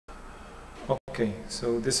Okay,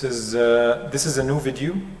 so this is a new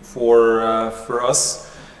video for us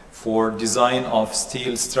for design of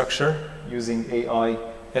steel structure using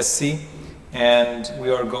AISC, and we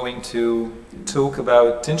are going to talk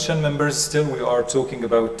about tension members. Still, we are talking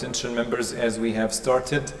about tension members as we have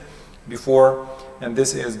started before, and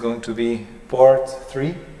this is going to be part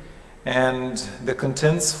 3. And the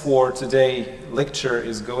contents for today's lecture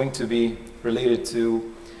is going to be related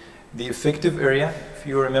to the effective area. If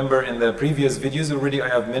you remember in the previous videos already, I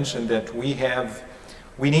have mentioned that we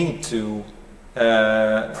need to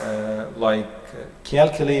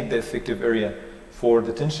calculate the effective area for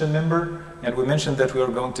the tension member, and we mentioned that we are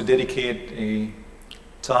going to dedicate a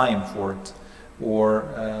time for it or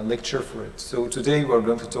a lecture for it. So today we are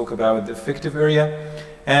going to talk about the effective area,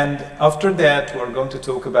 and after that we are going to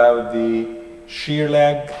talk about the shear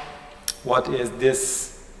lag. What is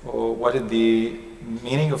this, or what is the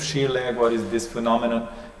meaning of shear lag, what is this phenomenon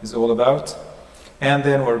is all about. And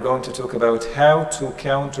then we're going to talk about how to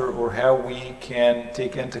counter, or how we can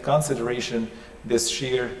take into consideration this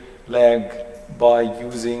shear lag by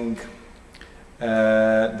using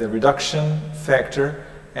the reduction factor,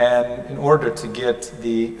 and in order to get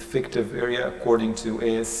the effective area according to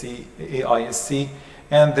AISC,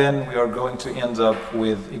 and then we are going to end up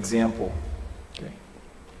with example. Okay.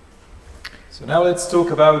 So now let's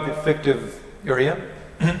talk about the effective area.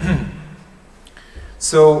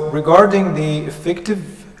 So regarding the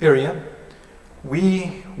effective area,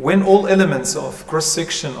 when all elements of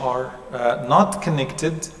cross-section are not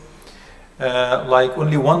connected, like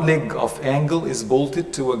only one leg of angle is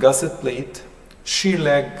bolted to a gusset plate, shear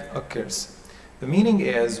lag occurs. The meaning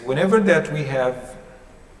is, whenever that we have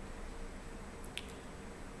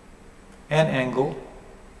an angle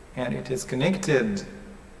and it is connected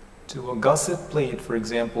to a gusset plate, for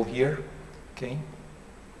example here, okay,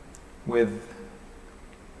 with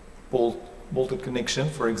bolted connection,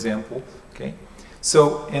 for example, okay.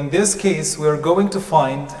 So in this case, we are going to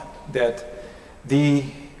find that the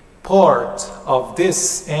part of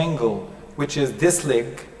this angle, which is this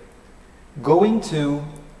leg, going to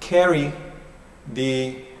carry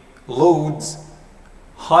the loads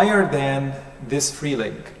higher than this free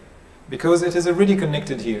leg, because it is already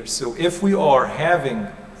connected here. So if we are having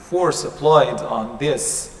force applied on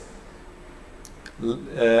this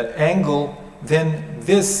angle, then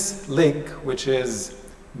this leg, which is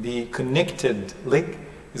the connected leg,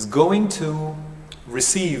 is going to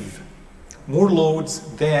receive more loads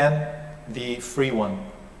than the free one.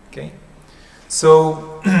 Okay,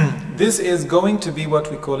 so this is going to be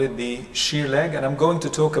what we call it the shear lag, and I'm going to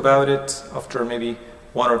talk about it after maybe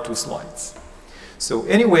 1 or 2 slides. So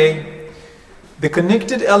anyway, the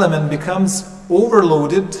connected element becomes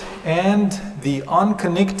overloaded and the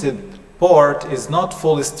unconnected part is not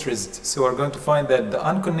fully stressed. So we're going to find that the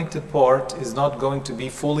unconnected part is not going to be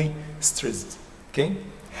fully stressed. Okay,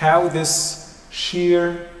 how this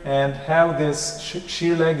shear and how this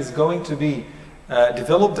shear lag is going to be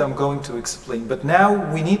developed, I'm going to explain. But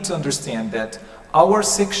now we need to understand that our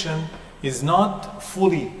section is not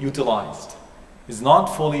fully utilized.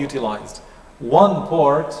 One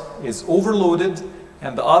part is overloaded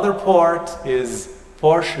and the other part is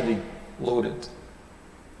partially loaded.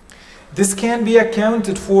 This can be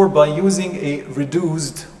accounted for by using a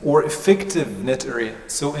reduced or effective net area.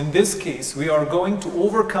 So in this case, we are going to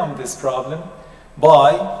overcome this problem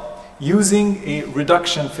by using a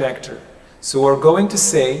reduction factor. So we're going to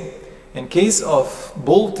say, in case of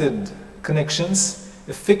bolted connections,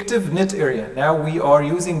 effective net area. Now we are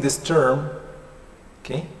using this term,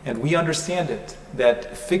 okay, and we understand it, that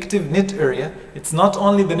effective net area, it's not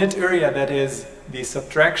only the net area that is the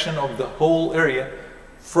subtraction of the whole area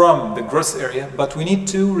from the gross area, but we need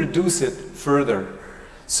to reduce it further.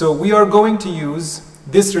 So we are going to use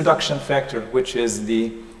this reduction factor, which is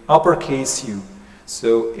the uppercase U.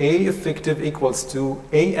 So A effective equals to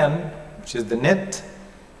AN, which is the net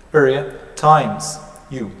area, times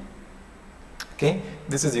U. Okay,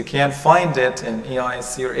 this is, you can find it in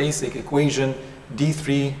AISC or ASIC equation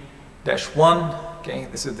D3-1. Okay,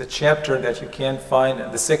 this is the chapter that you can find,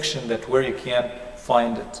 the section that where you can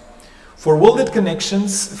find it. For welded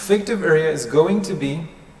connections, effective area is going to be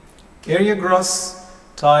area gross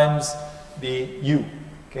times the U.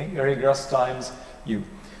 Okay, area gross times U.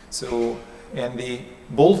 So in the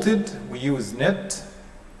bolted, we use net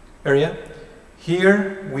area.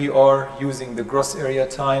 Here we are using the gross area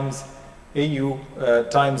times AU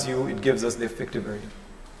times U. It gives us the effective area.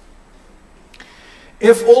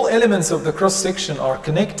 If all elements of the cross-section are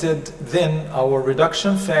connected, then our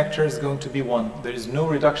reduction factor is going to be 1. There is no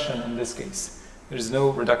reduction in this case. There is no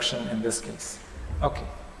reduction in this case. Okay,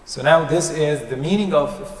 so now this is the meaning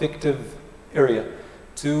of effective area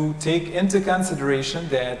to take into consideration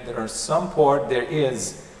that there are some part, there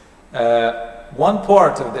is one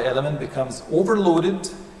part of the element becomes overloaded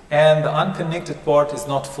and the unconnected part is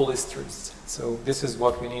not fully stressed. So this is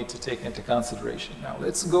what we need to take into consideration. Now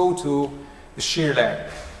let's go to the shear lag.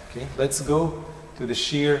 Okay, let's go to the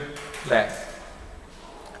shear lag.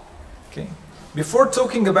 Okay, before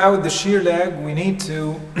talking about the shear lag, we need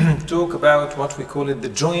to talk about what we call it the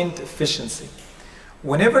joint efficiency.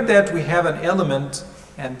 Whenever that we have an element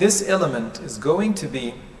and this element is going to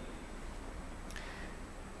be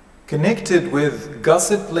connected with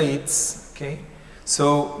gusset plates, okay,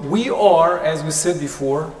 so we are, as we said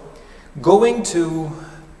before, going to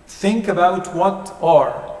think about what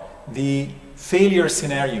are the failure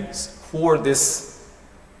scenarios for this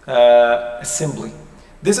assembly.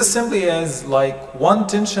 This assembly is like one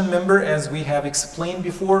tension member, as we have explained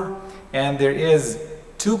before, and there is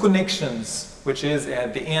two connections which is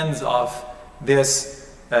at the ends of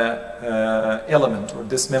this element or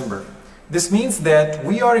this member. This means that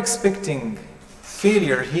we are expecting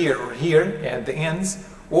failure here or here at the ends,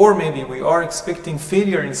 or maybe we are expecting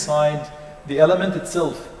failure inside the element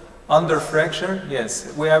itself under fracture.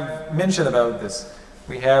 Yes, we have mentioned about this.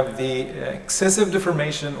 We have the excessive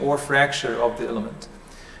deformation or fracture of the element.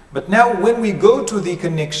 But now when we go to the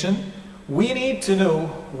connection, we need to know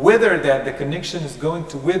whether that the connection is going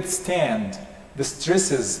to withstand the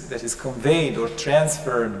stresses that is conveyed or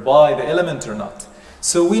transferred by the element or not.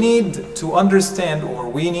 So we need to understand, or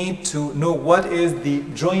we need to know what is the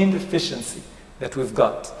joint efficiency that we've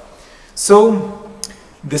got. So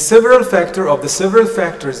the several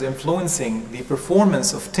factors influencing the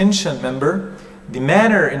performance of tension member, the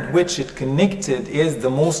manner in which it connected is the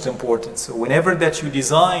most important. So whenever that you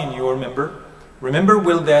design your member, remember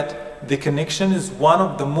well that the connection is one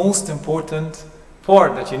of the most important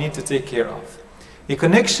part that you need to take care of. A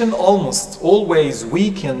connection almost always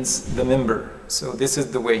weakens the member. So this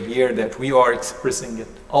is the way here that we are expressing it,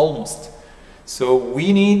 almost. So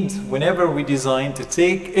we need, whenever we design, to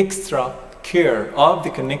take extra care of the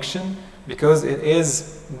connection because it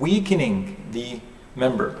is weakening the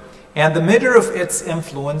member. And the measure of its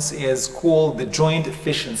influence is called the joint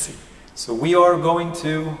efficiency. So we are going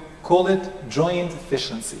to call it joint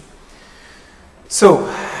efficiency. So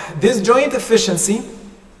this joint efficiency,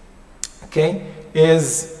 okay,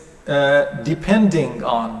 is depending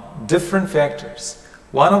on different factors.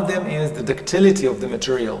 One of them is the ductility of the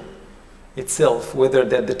material itself, whether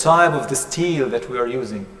that the type of the steel that we are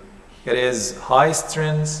using, it is high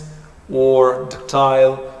strength or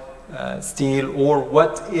ductile steel, or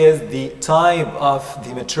what is the type of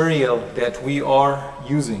the material that we are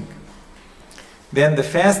using. Then the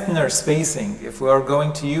fastener spacing, if we are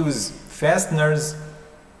going to use fasteners,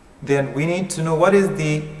 then we need to know what is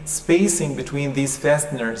the spacing between these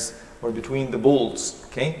fasteners or between the bolts,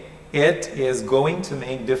 okay? It is going to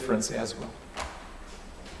make difference as well.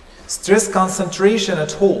 Stress concentration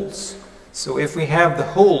at holes. So if we have the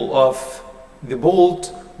hole of the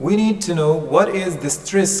bolt, we need to know what is the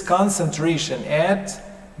stress concentration at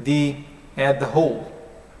the hole,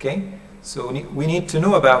 okay? So we need to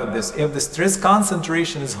know about this. If the stress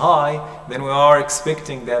concentration is high, then we are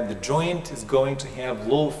expecting that the joint is going to have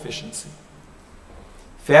low efficiency.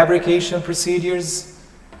 Fabrication procedures.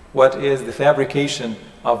 What is the fabrication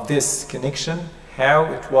of this connection? How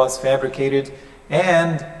it was fabricated?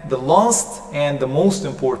 And the last and the most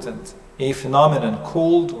important, a phenomenon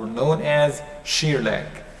called or known as shear lag.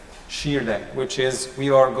 Shear lag, which is,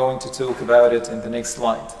 we are going to talk about it in the next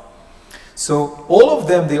slide. So all of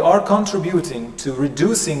them, they are contributing to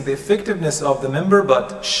reducing the effectiveness of the member,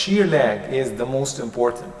 but shear lag is the most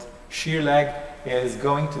important. Shear lag is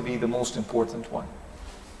going to be the most important one.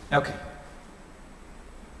 Okay.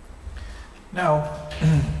 Now,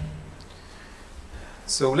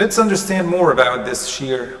 so let's understand more about this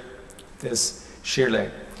shear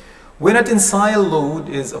lag. When a tensile load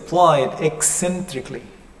is applied eccentrically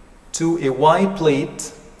to a wide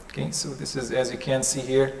plate, okay, so this is, as you can see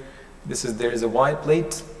here, there is a wide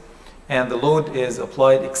plate, and the load is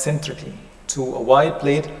applied eccentrically to a wide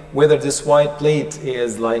plate, whether this wide plate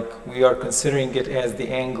is like, we are considering it as the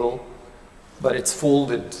angle, but it's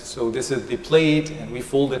folded. So this is the plate, and we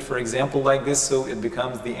fold it, for example, like this, so it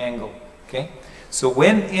becomes the angle, okay? So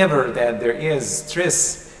whenever that there is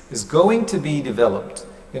stress is going to be developed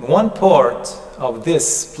in one part of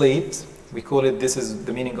this plate, we call it, this is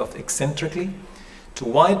the meaning of eccentrically, to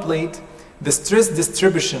wide plate, the stress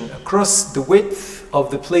distribution across the width of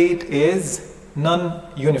the plate is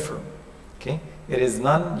non-uniform. Okay, it is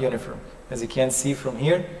non-uniform. As you can see from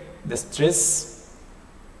here, the stress,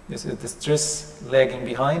 this is the stress lagging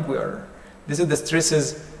behind. This is the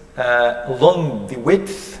stresses along the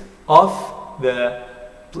width of the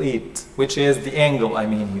plate, which is the angle I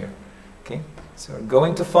mean here. Okay, so we're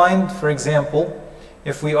going to find, for example,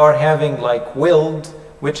 if we are having like weld,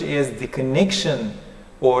 which is the connection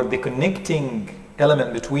or the connecting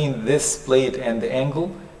element between this plate and the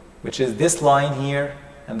angle, which is this line here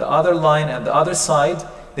and the other line and the other side,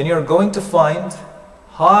 then you're going to find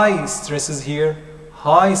high stresses here,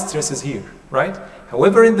 high stresses here, right?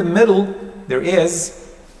 However, in the middle, there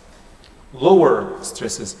is lower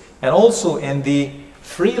stresses. And also in the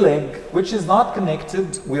free leg, which is not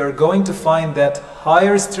connected, we are going to find that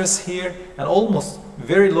higher stress here and almost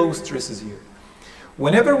very low stresses here.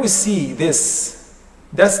 Whenever we see this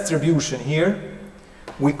distribution here,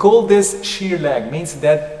 we call this shear lag. Means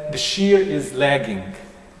that the shear is lagging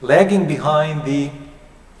behind the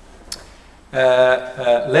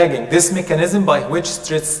this mechanism by which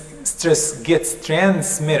stress gets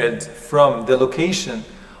transmitted from the location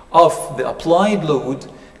of the applied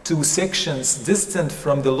load to sections distant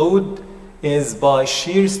from the load is by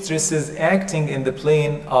shear stresses acting in the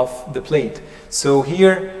plane of the plate. So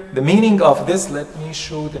here, the meaning of this, let me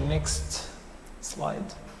show the next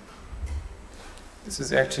slide. This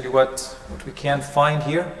is actually what we can find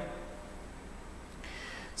here.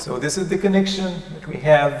 So this is the connection that we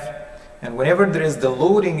have, and whenever there is the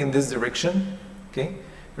loading in this direction, okay,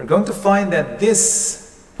 we're going to find that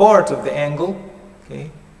this part of the angle, okay,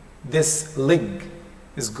 this leg,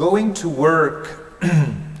 is going to work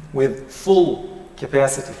with full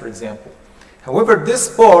capacity, for example. However, this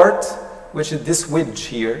part, which is this wedge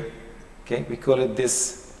here, okay, we call it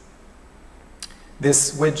this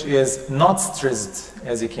wedge is not stressed,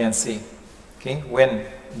 as you can see, okay, when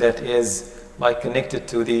that is like connected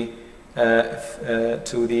to the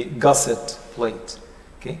gusset plate,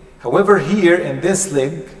 okay. However, here in this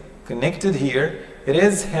leg, connected here, it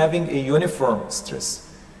is having a uniform stress.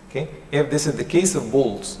 Okay, if this is the case of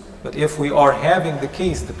bolts, but if we are having the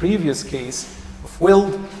previous case of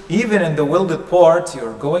weld, even in the welded part,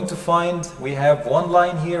 you're going to find we have one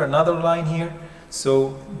line here, another line here,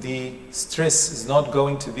 so the stress is not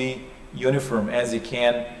going to be uniform, as you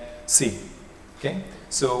can see. Okay,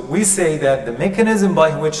 so we say that the mechanism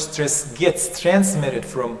by which stress gets transmitted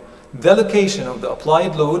from the location of the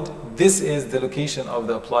applied load, this is the location of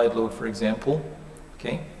the applied load, for example,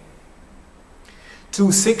 okay,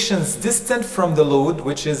 to sections distant from the load,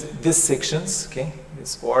 which is this sections, okay,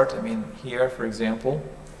 this part, I mean here, for example,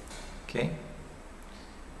 okay,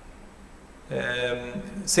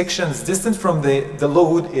 sections distant from the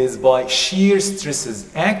load is by shear stresses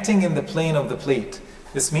acting in the plane of the plate.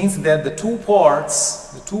 This means that the two parts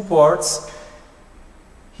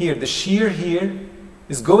here, the shear here,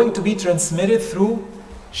 is going to be transmitted through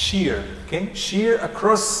shear, okay? Shear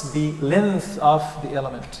across the length of the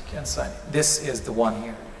element. You can say this is the one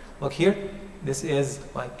here. Look here, this is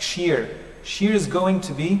like shear. Shear is going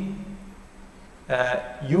to be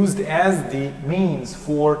used as the means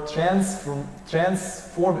for transmitting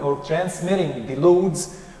the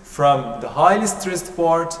loads from the highly stressed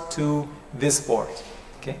part to this part.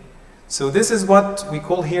 Okay, so this is what we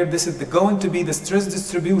call here. This is going to be the stress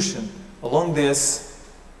distribution along this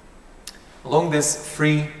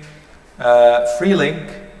free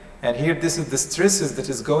leg, and here this is the stresses that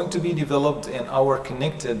is going to be developed in our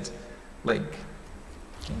connected leg.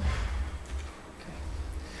 Okay.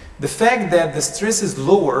 The fact that the stress is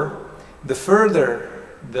lower, the further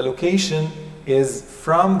the location is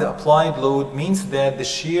from the applied load, means that the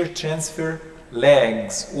shear transfer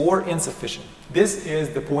lags or insufficient. This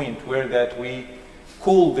is the point where that we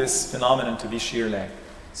call this phenomenon to be shear lag.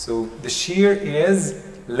 So the shear is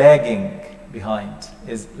lagging behind,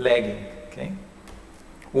 is lagging, okay,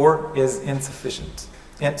 or is inefficient.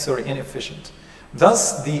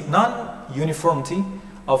 Thus, the non-uniformity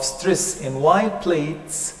of stress in wide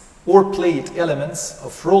plates or plate elements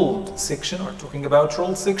of rolled section, or talking about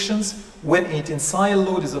rolled sections, when a tensile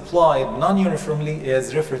load is applied non-uniformly,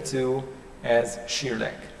 is referred to as shear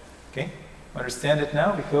lag. Okay, understand it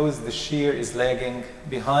now, because the shear is lagging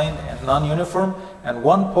behind and non-uniform, and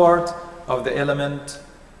one part of the element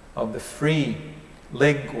of the free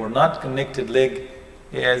leg or not connected leg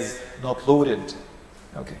is not loaded.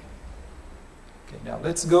 Okay. Okay, now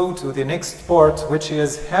let's go to the next part, which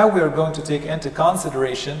is how we are going to take into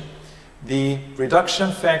consideration the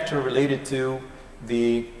reduction factor related to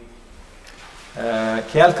the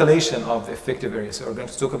calculation of the effective area. So we're going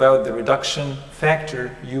to talk about the reduction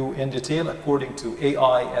factor U in detail according to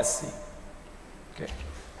AISC. Okay.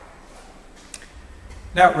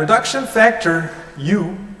 Now, reduction factor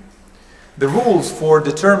U, the rules for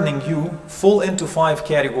determining U fall into 5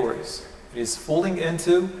 categories. It is falling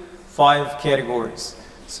into 5 categories.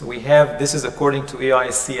 So we have, this is according to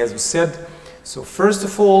AISC as we said. So first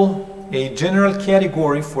of all, a general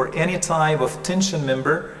category for any type of tension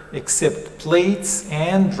member except plates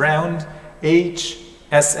and round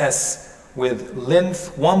HSS with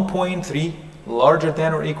length 1.3 larger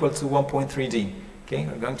than or equal to 1.3D. Okay,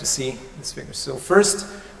 we're going to see this figure. So first,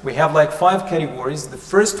 we have like 5 categories. The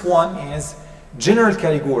first one is general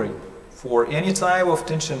category for any type of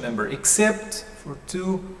tension member except for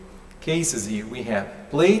 2 cases here. We have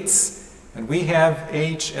plates and we have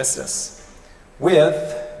HSS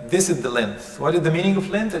with, this is the length. What is the meaning of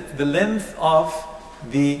length? It's the length of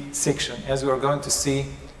the section, as we are going to see,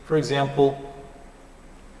 for example,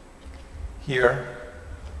 here.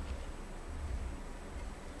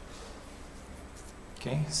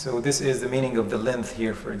 Okay, so this is the meaning of the length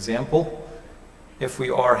here, for example. If we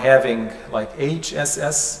are having like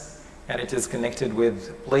HSS and it is connected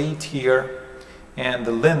with plate here, and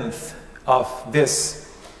the length of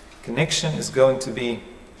this connection is going to be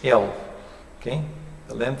L. Okay,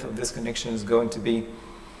 the length of this connection is going to be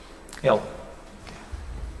L.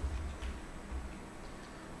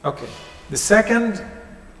 Okay, the second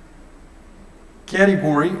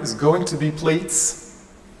category is going to be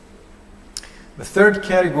plates. The third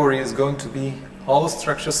category is going to be hollow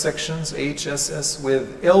structure sections, HSS,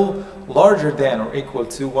 with L larger than or equal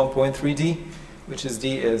to 1.3D, which is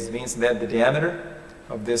D means that the diameter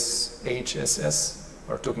of this HSS,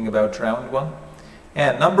 we're talking about round one.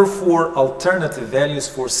 And number 4, alternative values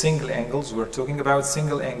for single angles. We're talking about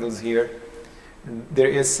single angles here. There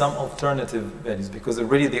is some alternative values because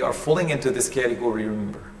already they are falling into this category,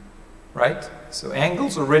 remember, right? So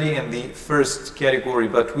angles already in the first category,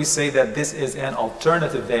 but we say that this is an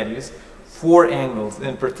alternative values for angles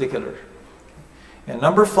in particular. And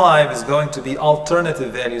number 5 is going to be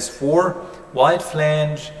alternative values for wide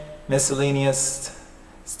flange, miscellaneous,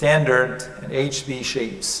 standard, and HP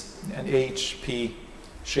shapes.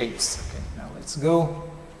 Okay, now let's go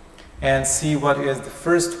and see what is the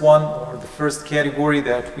first one or the first category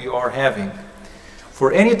that we are having.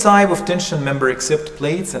 For any type of tension member except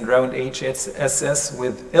plates and round HSS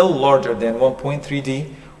with L larger than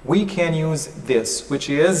 1.3D, we can use this, which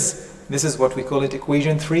is, this is what we call it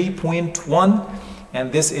equation 3.1,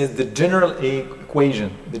 and this is the general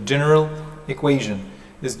equation.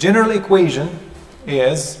 This general equation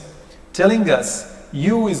is telling us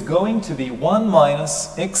U is going to be 1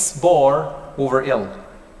 minus X bar over L,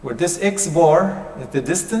 where this X bar is the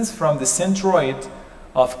distance from the centroid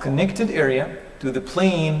of connected area to the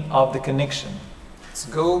plane of the connection. Let's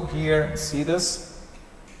go here and see this.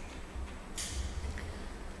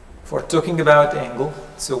 If we're talking about angle,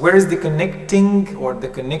 so where is the connecting or the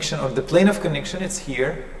connection or the plane of connection? It's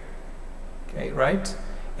here, okay, right?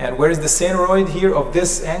 And where is the centroid here of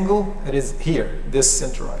this angle? It is here, this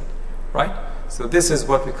centroid, right? So this is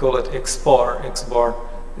what we call it X bar.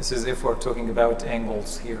 This is if we're talking about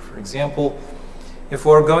angles here, for example. If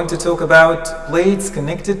we're going to talk about plates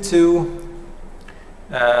connected to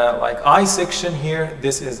like I section here,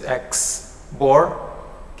 this is X bar,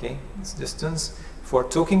 okay, this distance. If we're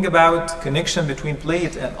talking about connection between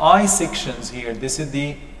plate and I sections here, this is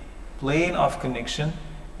the plane of connection,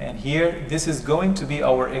 and here this is going to be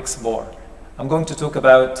our X bar. I'm going to talk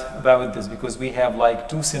about this because we have like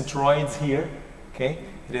 2 centroids here, okay?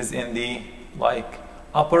 It is in the like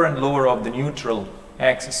upper and lower of the neutral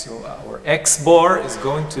axis. So our X bar is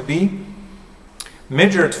going to be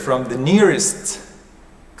measured from the nearest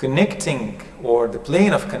connecting or the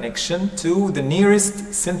plane of connection to the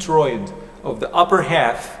nearest centroid of the upper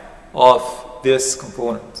half of this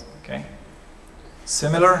component, okay?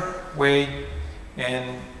 Similar way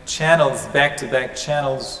in channels, back-to-back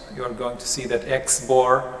channels, you are going to see that X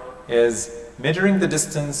bar is measuring the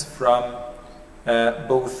distance from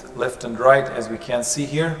both left and right, as we can see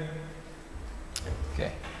here.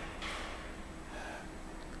 Okay.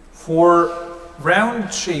 For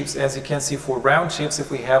round shapes, as you can see, for round shapes, if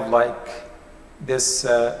we have like this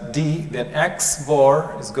D, then X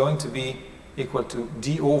bar is going to be equal to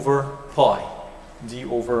D over pi. D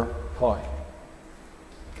over pi.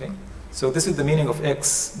 Okay. So this is the meaning of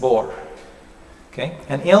X bar. Okay.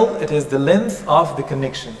 And L, it is the length of the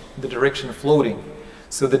connection, the direction floating.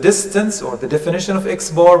 So the distance or the definition of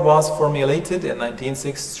X bar was formulated in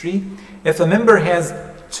 1963. If a member has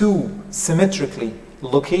 2 symmetrically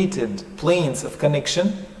located planes of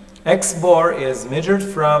connection, X bar is measured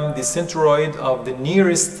from the centroid of the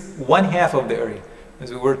nearest 1/2 of the area.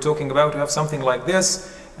 As we were talking about, we have something like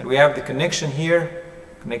this, and we have the connection here,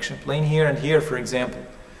 connection plane here and here, for example.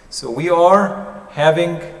 So we are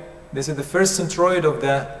having, this is the first centroid of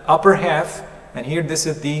the upper half, and here this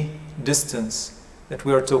is the distance that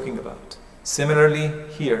we are talking about. Similarly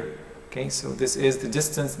here. Okay, so this is the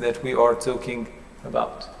distance that we are talking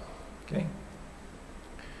about. Okay,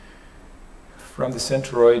 from the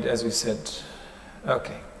centroid, as we said.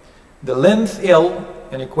 Okay, the length L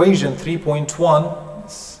in equation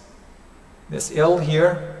 3.1, this L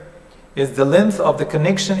here is the length of the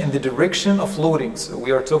connection in the direction of loading. So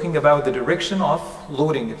we are talking about the direction of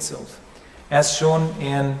loading itself, as shown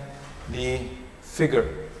in the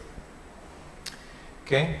figure.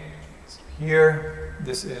 Okay, so here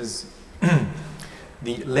this is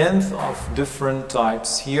the length of different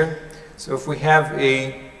types here. So if we have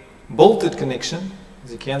a bolted connection,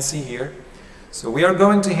 as you can see here, so we are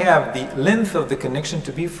going to have the length of the connection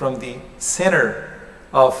to be from the center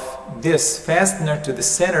of this fastener to the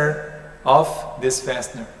center of this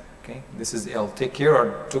fastener. Okay, this is L. Take care,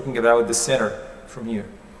 I'm talking about the center from here.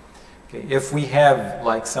 Okay, if we have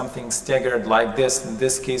like something staggered like this, in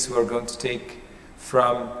this case we are going to take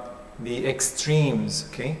from the extremes,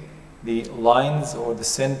 okay, the lines or the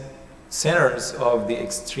centers of the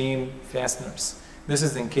extreme fasteners. This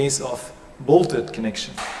is in case of bolted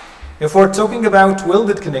connection. If we're talking about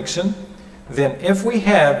welded connection, then if we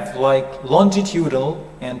have like longitudinal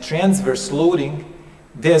and transverse loading,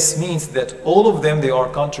 this means that all of them, they are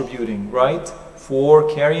contributing, right,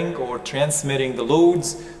 for carrying or transmitting the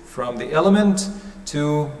loads from the element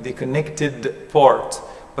to the connected part.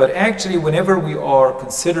 But actually, whenever we are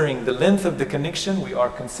considering the length of the connection, we are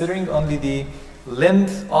considering only the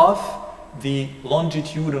length of the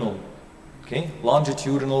longitudinal, okay,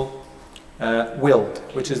 longitudinal weld,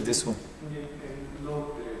 which is this one. In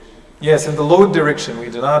load direction. Yes, in the load direction, we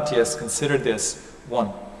do not, yes, consider this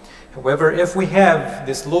one. However, if we have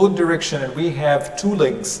this load direction and we have two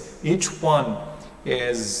legs, each one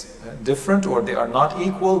is different or they are not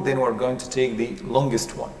equal, then we're going to take the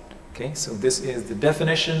longest one. Okay, so this is the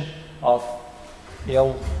definition of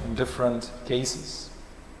L in different cases.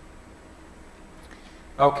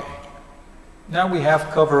 Okay, now we have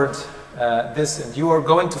covered this, and you are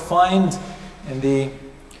going to find in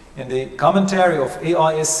the commentary of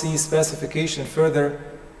AISC specification further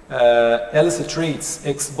illustrates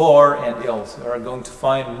X bar and L. So you are going to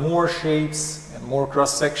find more shapes and more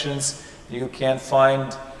cross sections. You can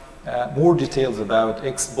find more details about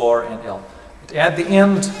X bar and L. At the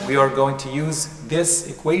end, we are going to use this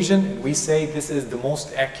equation, and we say this is the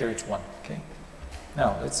most accurate one. Okay.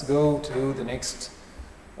 Now let's go to the next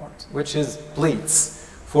part, which is plates.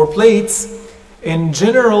 For plates, in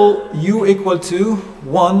general, U equal to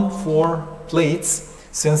 1 for plates,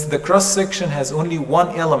 since the cross section has only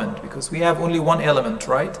one element, because we have only one element,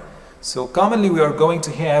 right? So commonly we are going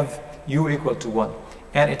to have U equal to 1,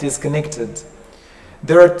 and it is connected.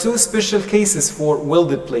 There are two special cases for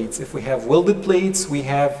welded plates. If we have welded plates, we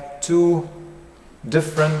have two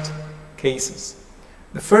different cases.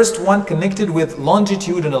 The first one connected with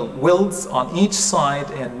longitudinal welds on each side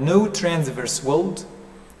and no transverse weld.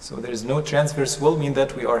 So there is no transverse weld, meaning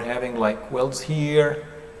that we are having like welds here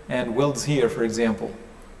and welds here, for example.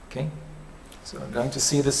 Okay, so we're going to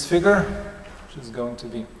see this figure, which is going to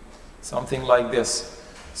be something like this.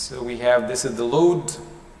 So we have, this is the load,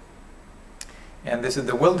 and this is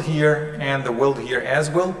the weld here, and the weld here as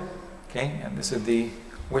well. Okay, and this is the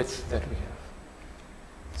width that we have.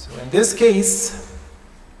 So in this case,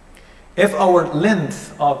 if our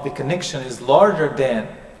length of the connection is larger than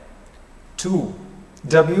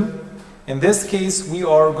 2W, in this case we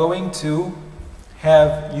are going to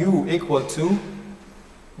have U equal to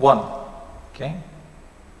 1. Okay,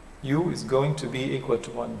 U is going to be equal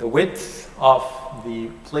to 1. The width of the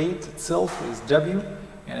plate itself is W,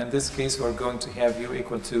 and in this case we're going to have U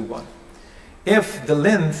equal to 1. If the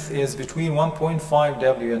length is between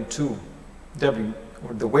 1.5W and 2W,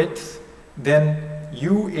 or the width, then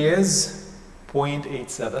U is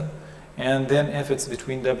 0.87, and then if it's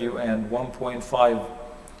between W and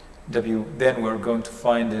 1.5W, then we're going to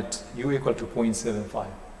find it U equal to 0.75,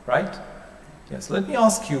 right? Yes, let me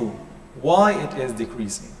ask you why it is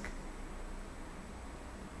decreasing.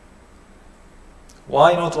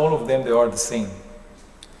 Why not all of them, they are the same?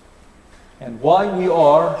 And why we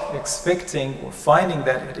are expecting or finding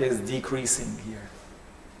that it is decreasing here?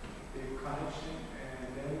 The connection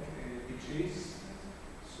and length decrease.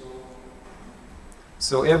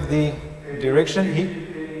 So if the direction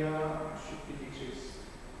area should be decreased.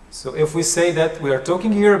 So if we say that we are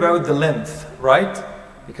talking here about the length, right?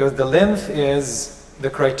 Because the length is the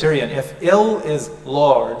criterion. If L is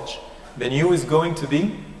large, then U is going to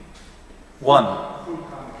be 1.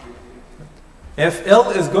 If L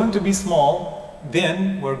is going to be small,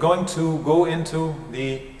 then we're going to go into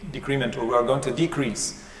the decrement, or we are going to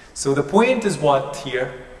decrease. So the point is what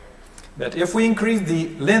here? That if we increase the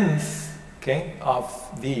length okay,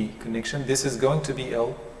 of the connection. This is going to be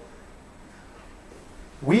L.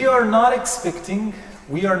 We are not expecting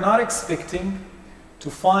to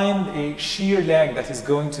find a shear lag that is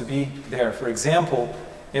going to be there. For example,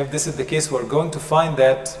 if this is the case, we're going to find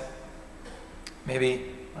that maybe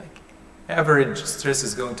like average stress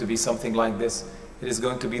is going to be something like this. It is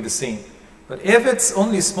going to be the same. But if it's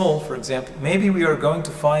only small, for example, maybe we are going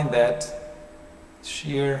to find that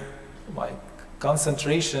shear, like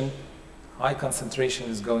concentration, high concentration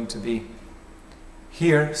is going to be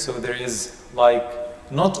here. So there is like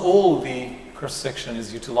not all the cross section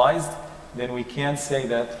is utilized. Then we can say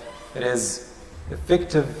that it is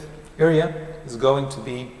effective area is going to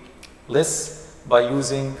be less by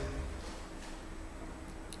using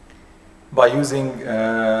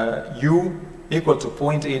U equal to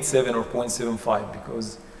 0.87 or 0.75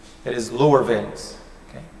 because it is lower values.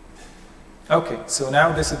 Okay, so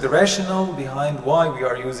now this is the rationale behind why we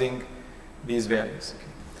are using these values. Okay.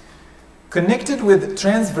 Connected with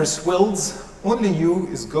transverse welds, only U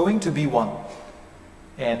is going to be 1.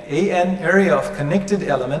 And AN, area of connected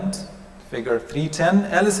element, figure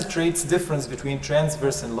 310, illustrates difference between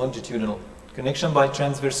transverse and longitudinal. Connection by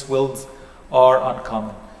transverse welds are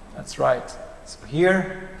uncommon. That's right. So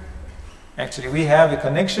here, actually we have a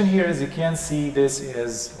connection here. As you can see, this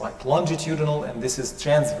is like longitudinal and this is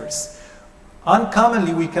transverse.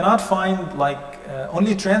 Uncommonly, we cannot find like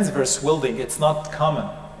only transverse welding. It's not common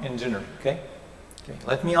in general, okay?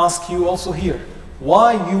 Let me ask you also here.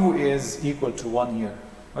 Why U is equal to 1 here?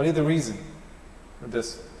 What is the reason for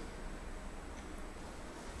this?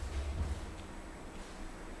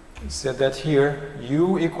 We said that here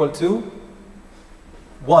U equal to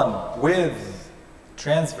 1 with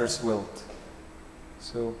transverse weld.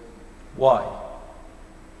 So why?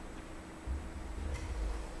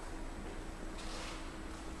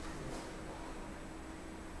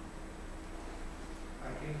 I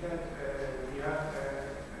think that we are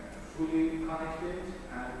fully connected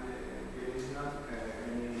and there is not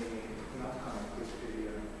any not connected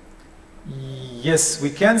area. Yes, we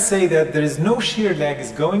can say that there is no shear lag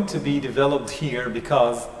is going to be developed here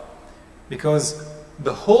because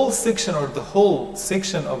the whole section or the whole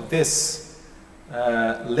section of this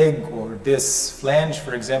leg or this flange,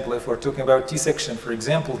 for example, if we're talking about T-section, for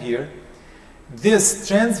example here, this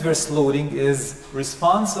transverse loading is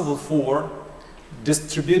responsible for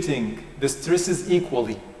distributing the stresses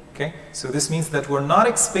equally. Okay, so this means that we're not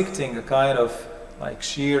expecting a kind of like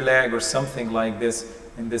shear lag or something like this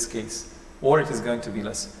in this case, or it is going to be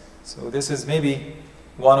less. So this is maybe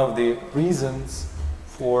one of the reasons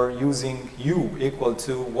for using U equal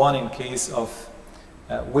to 1 in case of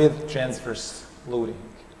with transverse loading.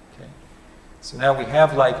 Okay, so now we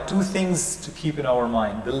have like 2 things to keep in our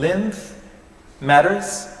mind. The length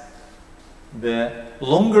matters. The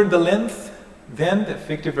longer the length, then the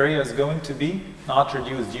effective area is going to be not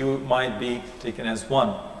reduced. U might be taken as 1.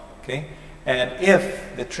 Okay, and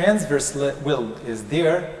if the transverse weld is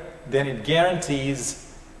there, then it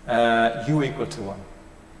guarantees U equal to 1.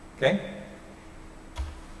 Okay.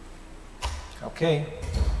 Okay.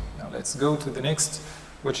 Now let's go to the next,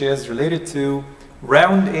 which is related to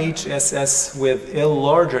round HSS with L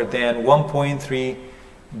larger than 1.3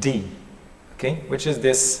 D. Okay, which is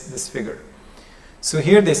this figure. So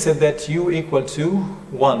here they said that U equal to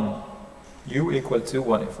 1. U equal to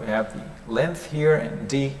 1. If we have the length here and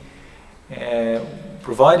D,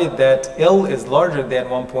 provided that L is larger than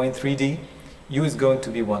 1.3 D, U is going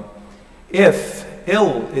to be 1. If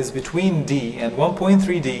L is between D and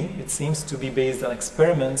 1.3 D, it seems to be based on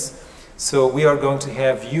experiments, so we are going to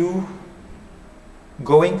have U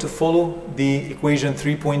going to follow the equation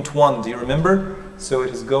 3.1. Do you remember? So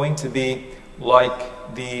it is going to be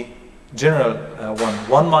like the general one,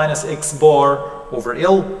 1 minus x bar over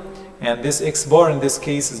L, and this x bar in this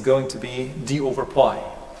case is going to be D over pi.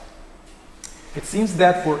 It seems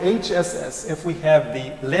that for HSS, if we have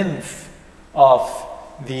the length of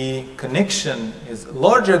the connection is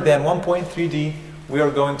larger than 1.3D, we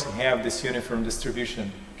are going to have this uniform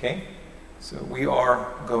distribution. Okay, so we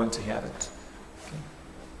are going to have it. Okay.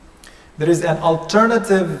 There is an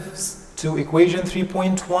alternative to equation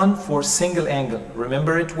 3.1 for single angle.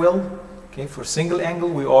 Remember it well? Okay, for single angle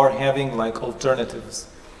we are having like alternatives.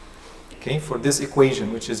 Okay, for this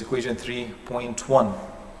equation, which is equation 3.1.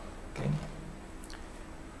 Okay.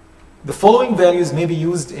 The following values may be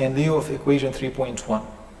used in lieu of equation 3.1.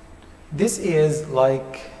 This is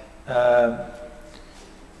like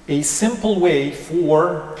a simple way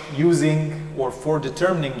for using or for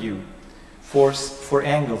determining U for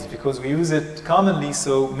angles, because we use it commonly,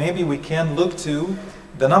 so maybe we can look to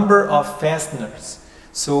the number of fasteners.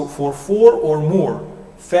 So for 4 or more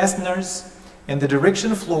fasteners. In the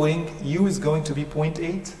direction of loading, U is going to be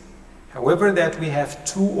 0.8. However, that we have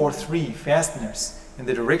 2 or 3 fasteners in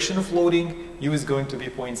the direction of loading, U is going to be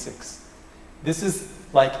 0.6. This is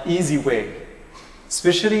like easy way,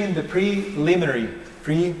 especially in the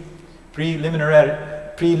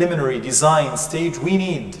preliminary design stage. We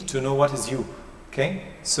need to know what is U, okay?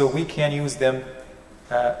 So we can use them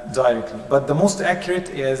directly, but the most accurate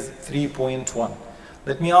is 3.1.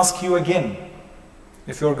 Let me ask you again,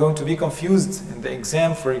 if you're going to be confused in the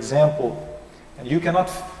exam, for example, and you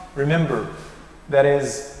cannot remember, that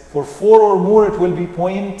is, for 4 or more it will be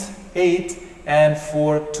 0.8, and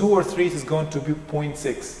for 2 or 3 it is going to be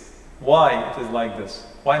 0.6. Why it is like this?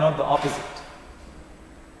 Why not the opposite?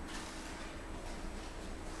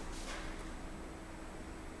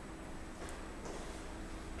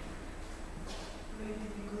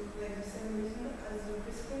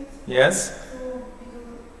 Yes? So, because,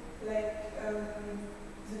 like,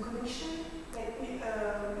 the connection, like,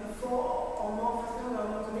 before or more faster or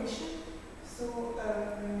more connection, so,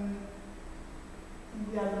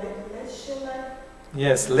 we have less shear lag?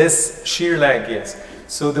 Yes, less shear lag, yes.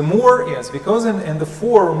 So the more, yes, because in the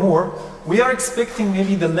 4 or more, we are expecting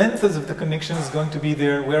maybe the length of the connection is going to be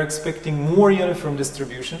there. We are expecting more uniform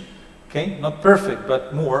distribution, okay? Not perfect,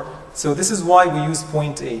 but more. So this is why we use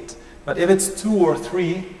 0.8. But if it's 2 or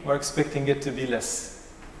 3, we're expecting it to be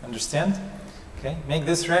less. Understand? Okay. Make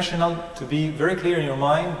this rational to be very clear in your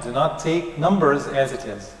mind. Do not take numbers as it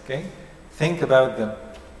is. Okay. Think about them.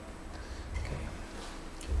 Okay.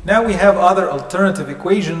 Now we have other alternative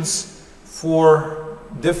equations for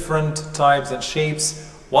different types and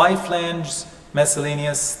shapes. Y flanges,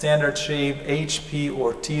 miscellaneous, standard shape, HP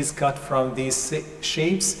or T's cut from these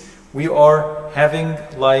shapes. We are having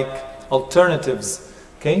like alternatives,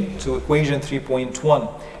 okay, to equation 3.1.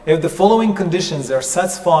 If the following conditions are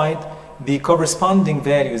satisfied, the corresponding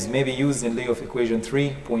values may be used in lieu of equation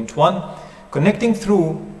 3.1. Connecting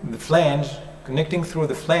through the flange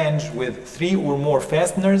with 3 or more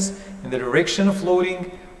fasteners in the direction of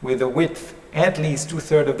loading with a width at least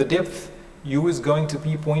 2/3 of the depth, U is going to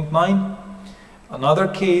be 0.9. Another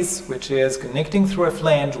case, which is connecting through a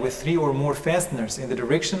flange with 3 or more fasteners in the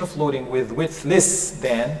direction of loading with width less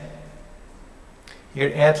than, here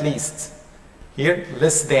at least, here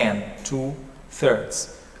less than 2/3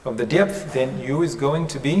 of the depth, then U is going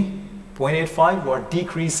to be 0.85. We are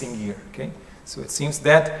decreasing here, okay? So it seems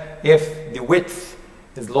that if the width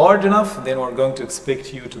is large enough, then we're going to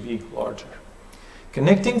expect U to be larger.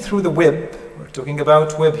 Connecting through the web, we're talking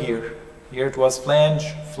about web here. Here it was flange,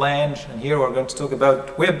 and here we're going to talk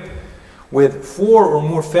about web. With 4 or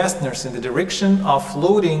more fasteners in the direction of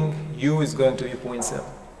loading, U is going to be 0.7.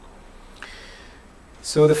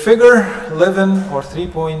 So the figure 11 or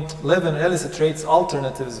 3.11 illustrates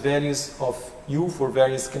alternatives values of U for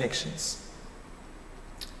various connections.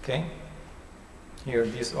 Okay? Here,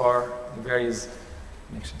 these are the various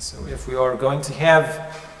connections. So if we are going to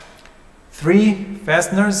have 3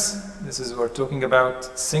 fasteners, this is we're talking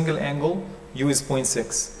about single angle, U is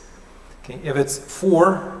 0.6. Okay? If it's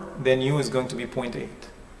 4, then U is going to be 0.8.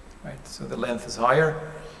 Right? So the length is higher.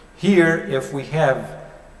 Here, if we have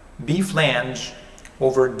B flange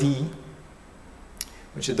over D,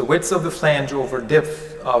 which is the width of the flange over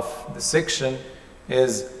depth of the section,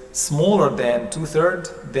 is smaller than 2/3,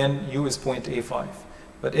 then U is 0.85.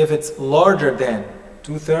 But if it's larger than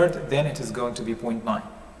 2/3, then it is going to be 0.9.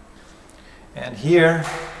 And here,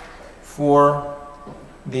 for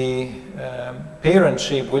the parent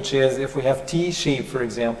shape, which is if we have T shape, for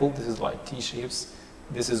example, this is like T shapes.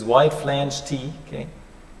 This is wide flange T, okay,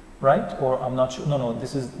 right? Or I'm not sure. No,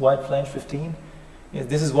 this is wide flange 15. Yes,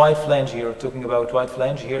 this is wide flange here. We're talking about wide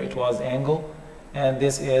flange here. It was angle, and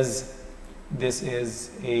this is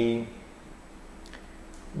a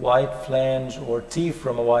wide flange or T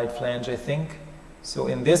from a wide flange, I think. So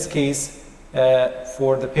in this case,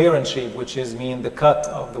 for the parent shape, which is mean the cut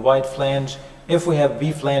of the wide flange, if we have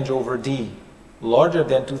B flange over D larger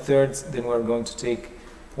than 2/3, then we're going to take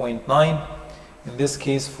 0.9. In this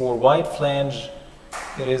case, for wide flange,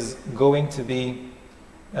 it is going to be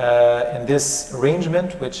in this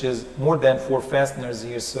arrangement, which is more than 4 fasteners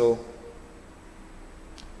here, so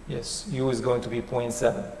yes, U is going to be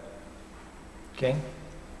 0.7. Okay?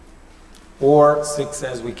 Or 6,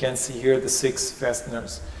 as we can see here, the 6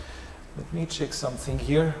 fasteners. Let me check something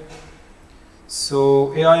here.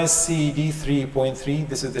 So AISC D3.3,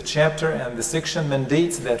 this is the chapter, and the section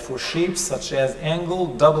mandates that for shapes such as angle,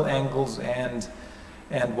 double angles, and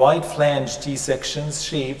wide flange T sections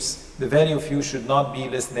shapes, the value of U should not be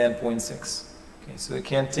less than 0.6. Okay, so you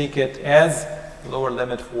can take it as the lower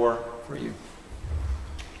limit for U.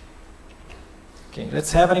 Okay,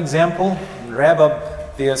 let's have an example and wrap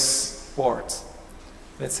up this part.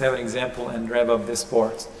 Let's have an example and wrap up this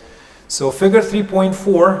part. So figure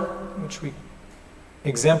 3.4, which we,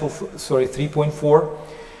 example, sorry, 3.4,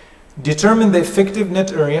 determine the effective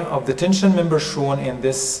net area of the tension member shown in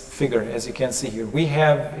this figure. As you can see here, we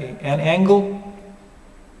have an angle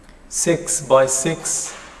 6 by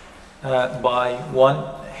 6 by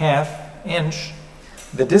 1/2 inch.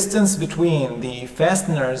 The distance between the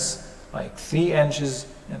fasteners, like 3 inches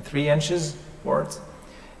and 3 inches apart.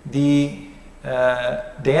 The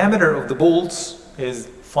diameter of the bolts is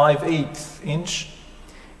 5/8 inch,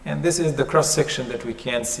 and this is the cross section that we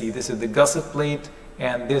can see. This is the gusset plate,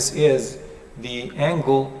 and this is the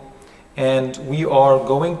angle, and we are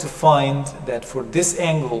going to find that for this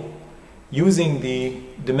angle, using the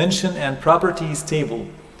dimension and properties table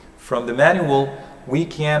from the manual, we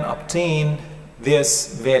can obtain this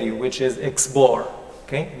value, which is x bar.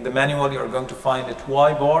 Okay, in the manual you are going to find it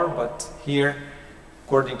y bar, but here,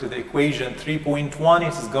 according to the equation 3.1,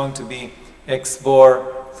 it is going to be x bar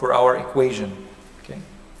for our equation.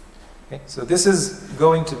 Okay, so this is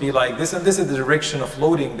going to be like this, and this is the direction of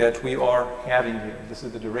loading that we are having here. This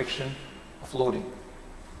is the direction of loading.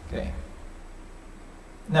 Okay.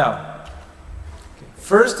 Now,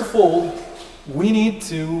 first of all, we need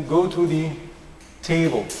to go to the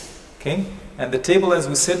table. Okay, and the table, as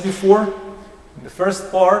we said before, in the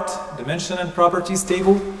first part, dimension and properties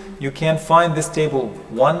table, you can find this table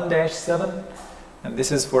 1-7, and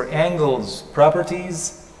this is for angles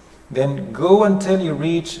properties. Then go until you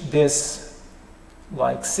reach this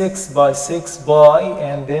like 6 by 6 by,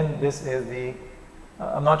 and then this is the,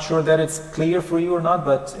 I'm not sure that it's clear for you or not,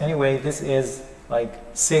 but anyway, this is like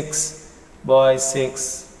 6 by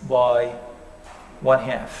 6 by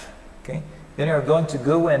 1/2. Okay, then you're going to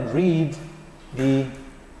go and read the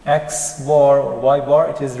x bar or y bar.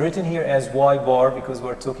 It is written here as y bar because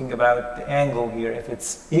we're talking about the angle here. If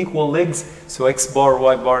it's equal legs, so x bar,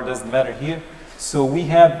 y bar doesn't matter here. So we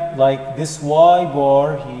have like this y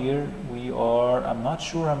bar here. We are, I'm not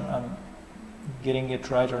sure I'm getting it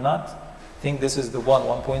right or not. I think this is the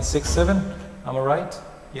 1.67. Am I right?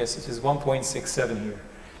 Yes, it is 1.67 here.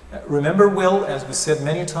 Remember, Will, as we said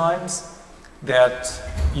many times, that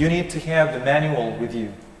you need to have the manual with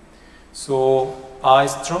you. So I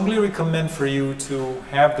strongly recommend for you to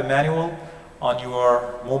have the manual on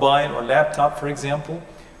your mobile or laptop, for example,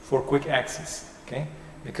 for quick access. Okay?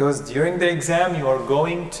 Because during the exam you are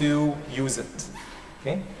going to use it.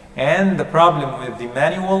 Okay? And the problem with the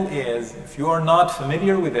manual is if you are not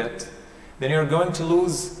familiar with it, then you're going to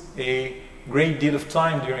lose a great deal of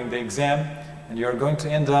time during the exam, and you're going to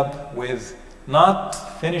end up with not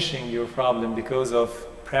finishing your problem because of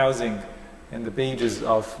browsing in the pages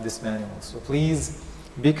of this manual. So please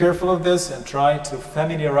be careful of this and try to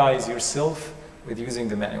familiarize yourself with using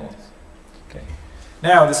the manuals. Okay.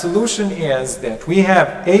 Now the solution is that we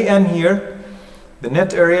have AN here. The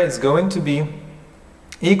net area is going to be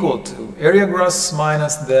equal to area gross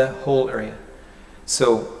minus the whole area.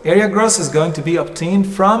 So area gross is going to be obtained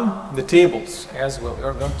from the tables as well.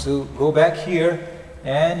 You're going to go back here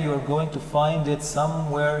and you're going to find it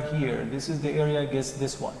somewhere here. This is the area, I guess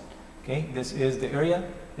this one. Okay, this is the area.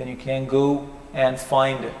 Then you can go and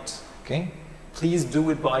find it. Okay, please do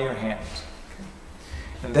it by your hand. Okay.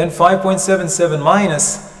 And then 5.77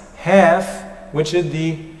 minus half, which is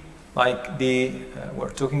the we're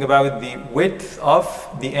talking about the width of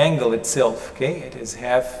the angle itself. Okay, it is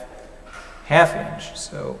half inch.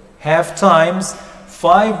 So half times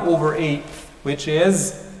 5/8, which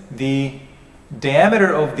is the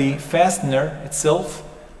diameter of the fastener itself,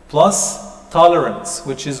 plus tolerance,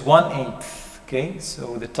 which is 1/8. Okay,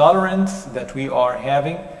 so the tolerance that we are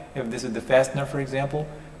having, if this is the fastener, for example,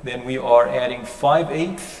 then we are adding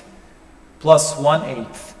 5/8 plus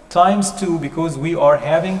 1/8 times 2, because we are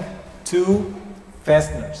having 2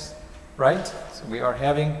 fasteners, right? So we are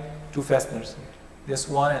having 2 fasteners here, this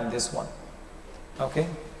one and this one. Okay,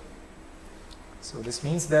 so this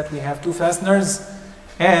means that we have 2 fasteners,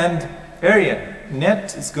 and area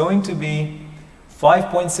net is going to be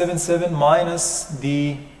 5.77 minus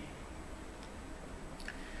the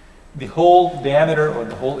whole diameter or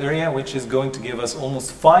the whole area, which is going to give us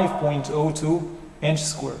almost 5.02 inch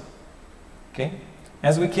square. Okay,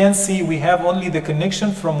 as we can see, we have only the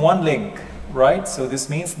connection from one leg, right? So this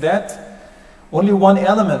means that only one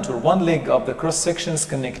element or one leg of the cross section is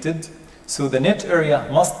connected, so the net area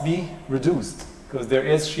must be reduced because there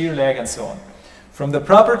is shear lag and so on. From the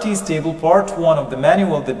properties table, part 1 of the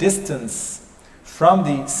manual, the distance from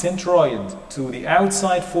the centroid to the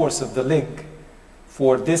outside force of the leg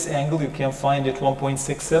for this angle, you can find it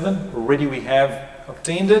 1.67. Already we have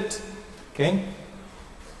obtained it. Okay,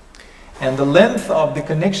 and the length of the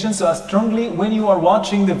connection. So strongly, when you are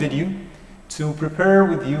watching the video, to prepare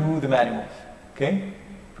with you the manual, okay?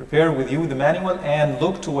 Prepare with you the manual and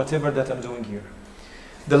look to whatever that I'm doing here.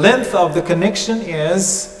 The length of the connection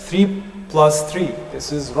is 3 plus 3.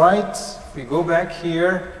 This is right. If we go back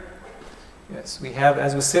here, yes, we have,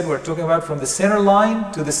 as we said, we're talking about from the center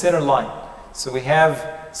line to the center line. So we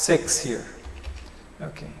have 6 here.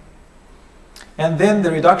 Okay. And then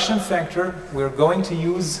the reduction factor, we're going to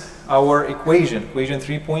use our equation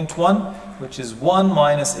 3.1, which is 1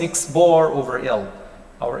 minus x bar over L.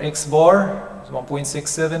 Our x bar is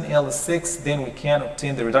 1.67, L is 6, then we can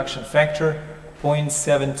obtain the reduction factor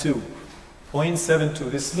 0.72. 0.72.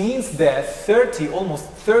 This means that almost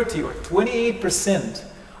 30 or 28%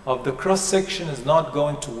 of the cross section is not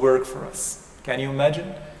going to work for us. Can you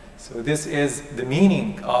imagine? So this is the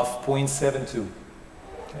meaning of 0.72.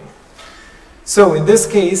 Okay. So in this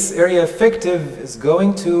case, area effective is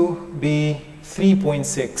going to be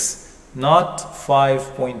 3.6, not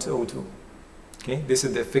 5.02. Okay, this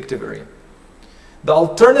is the effective area. The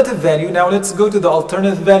alternative value, now let's go to the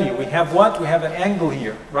alternative value. We have what? We have an angle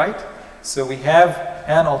here, right? So we have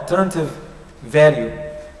an alternative value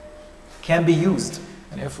can be used.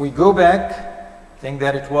 And if we go back, I think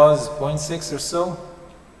that it was 0.6 or so.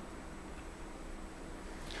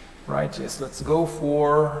 Right, yes, let's go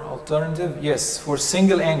for alternative. Yes, for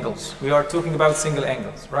single angles. We are talking about single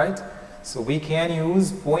angles, right? So we can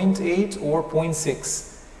use 0.8 or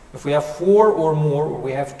 0.6. If we have 4 or more, or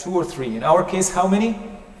we have 2 or 3. In our case, how many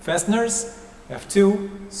fasteners? We have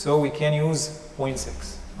 2, so we can use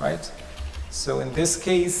 0.6, right? So in this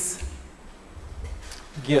case,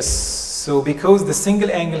 yes, so because the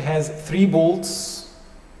single angle has 3 bolts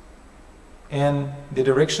in the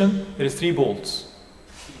direction, there is 3 bolts.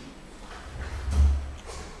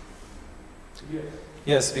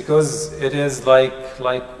 Yes, because it is like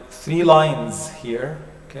 3 lines here,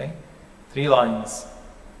 okay? 3 lines.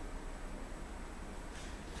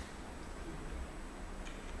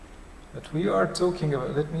 But we are talking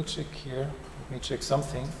about, let me check here, let me check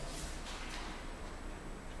something.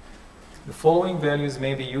 The following values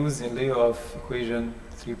may be used in lieu of equation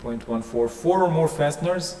 3.14. 4 or more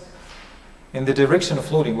fasteners in the direction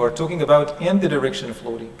of loading. We're talking about in the direction of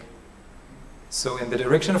loading. So in the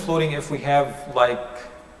direction of loading, if we have like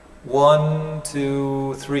 1,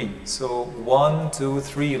 2, 3. So 1, 2,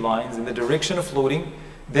 3 lines in the direction of loading,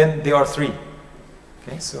 then they are 3.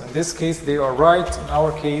 Okay, so in this case, they are right. In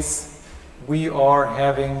our case, we are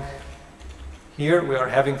having, here we are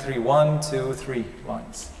having 3. 1, 2, 3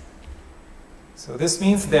 lines. So this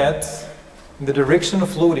means that in the direction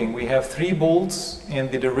of loading, we have 3 bolts. In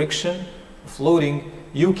the direction of loading,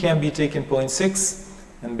 U can be taken 0.6.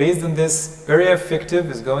 And based on this, area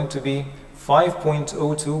effective is going to be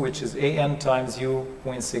 5.02, which is AN times U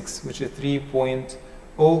 0.6, which is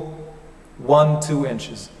 3.012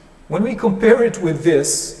 inches. When we compare it with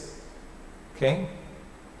this, okay,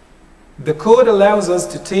 the code allows us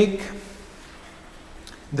to take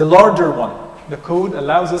the larger one. The code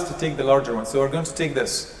allows us to take the larger one. So we're going to take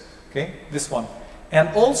this, okay, this one. And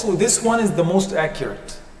also this one is the most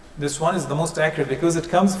accurate. This one is the most accurate because it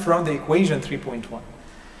comes from the equation 3.1.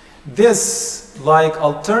 This, like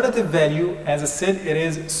alternative value, as I said, it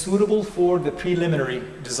is suitable for the preliminary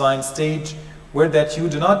design stage where that you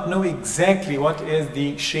do not know exactly what is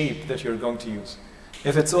the shape that you're going to use.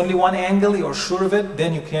 If it's only one angle, you're sure of it,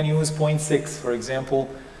 then you can use 0.6, for example,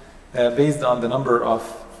 based on the number of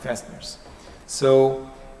fasteners. So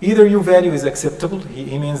either U value is acceptable,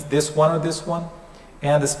 he means this one or this one,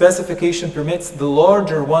 and the specification permits the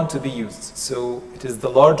larger one to be used. So it is the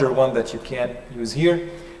larger one that you can use here.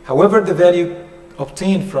 However, the value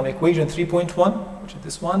obtained from equation 3.1, which is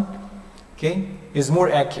this one, okay, is more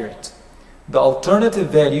accurate. The alternative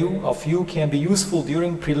value of U can be useful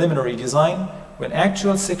during preliminary design when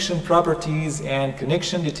actual section properties and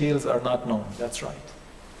connection details are not known. That's right.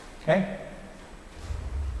 Okay?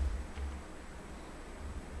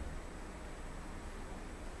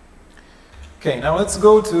 Okay, now let's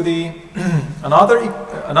go to the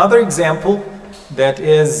another example that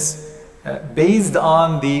is based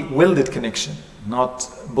on the welded connection, not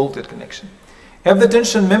bolted connection. If the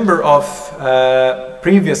tension member of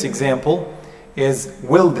previous example is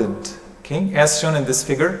welded, okay, as shown in this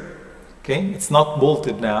figure, okay, it's not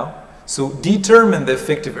bolted now. So determine the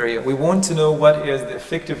effective area. We want to know what is the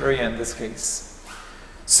effective area in this case.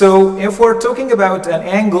 So if we're talking about an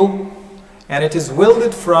angle and it is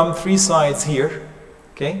welded from 3 sides here,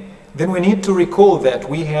 okay, then we need to recall that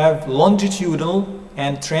we have longitudinal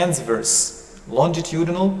and transverse.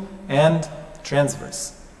 Longitudinal and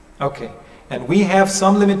transverse. Okay, and we have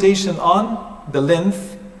some limitation on the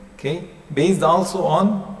length, okay, based also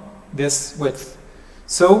on this width.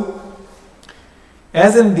 So,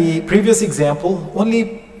 as in the previous example,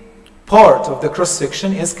 only part of the cross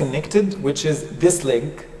section is connected, which is this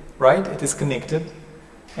leg, right? It is connected,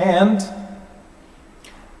 and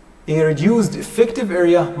a reduced effective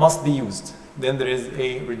area must be used. Then there is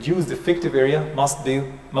a reduced effective area must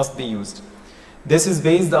be used. This is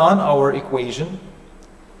based on our equation.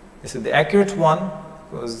 This is the accurate one,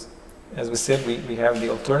 because as we said, we have the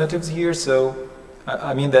alternatives here. So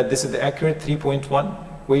I mean that this is the accurate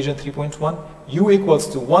 3.1, equation 3.1. U equals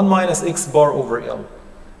to 1 minus x bar over L.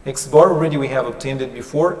 X bar already we have obtained it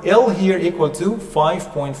before. L here equal to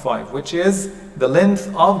 5.5, which is the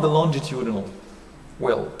length of the longitudinal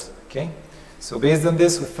weld. Okay. So based on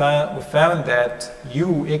this, we found that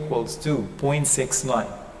U equals to 0.69.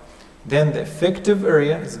 Then the effective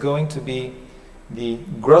area is going to be the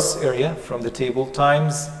gross area from the table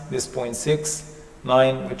times this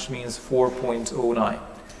 0.69, which means 4.09.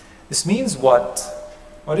 This means what?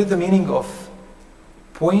 What is the meaning of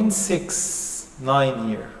 0.69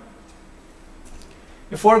 here?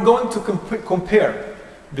 If we're going to compare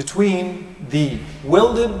between the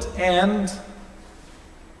welded and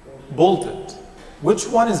bolted, which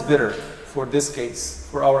one is better for this case,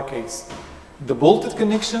 for our case? The bolted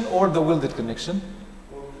connection or the welded connection?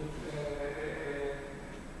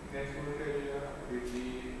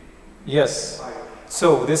 Yes.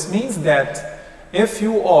 So this means that if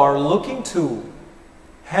you are looking to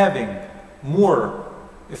having more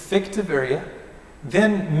effective area,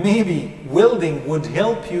 then maybe welding would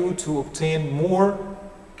help you to obtain more,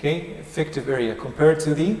 okay, effective area compared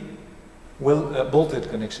to the bolted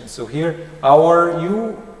connection. So here our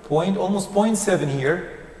U point almost 0.7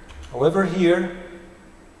 here. However, here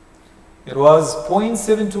it was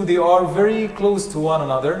 0.72. They are very close to one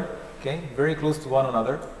another. Okay, very close to one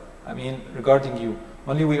another. I mean, regarding U.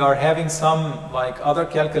 Only we are having some like other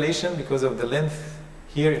calculation because of the length.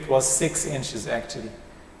 Here it was 6 inches actually,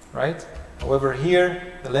 right? However, here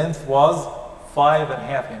the length was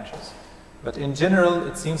 5.5 inches. But in general,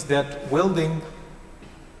 it seems that welding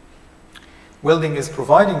is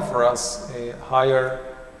providing for us a higher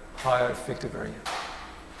effective area.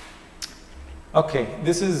 Okay,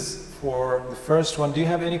 this is for the first one. Do you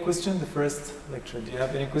have any question? The first lecture. Do you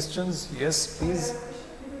have any questions? Yes, please.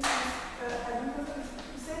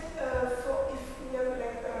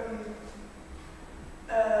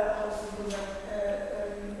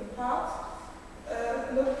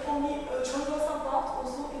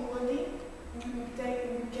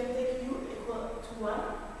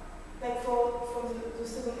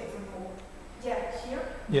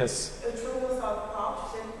 Yes. A transversal part, you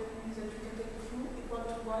said that we can take the equal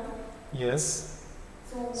to 1. Yes.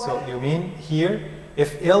 So you mean here,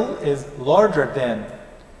 if L is larger than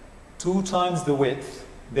 2 times the width,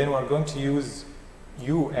 then we are going to use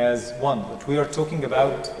U as 1. But we are talking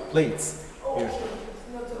about plates here.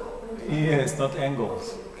 Yes, not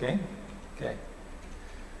angles. Okay. Okay.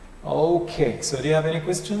 Okay. So do you have any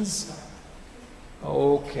questions?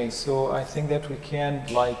 Okay. So I think that we can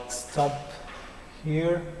stop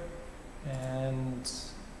here and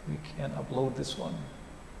we can upload this one.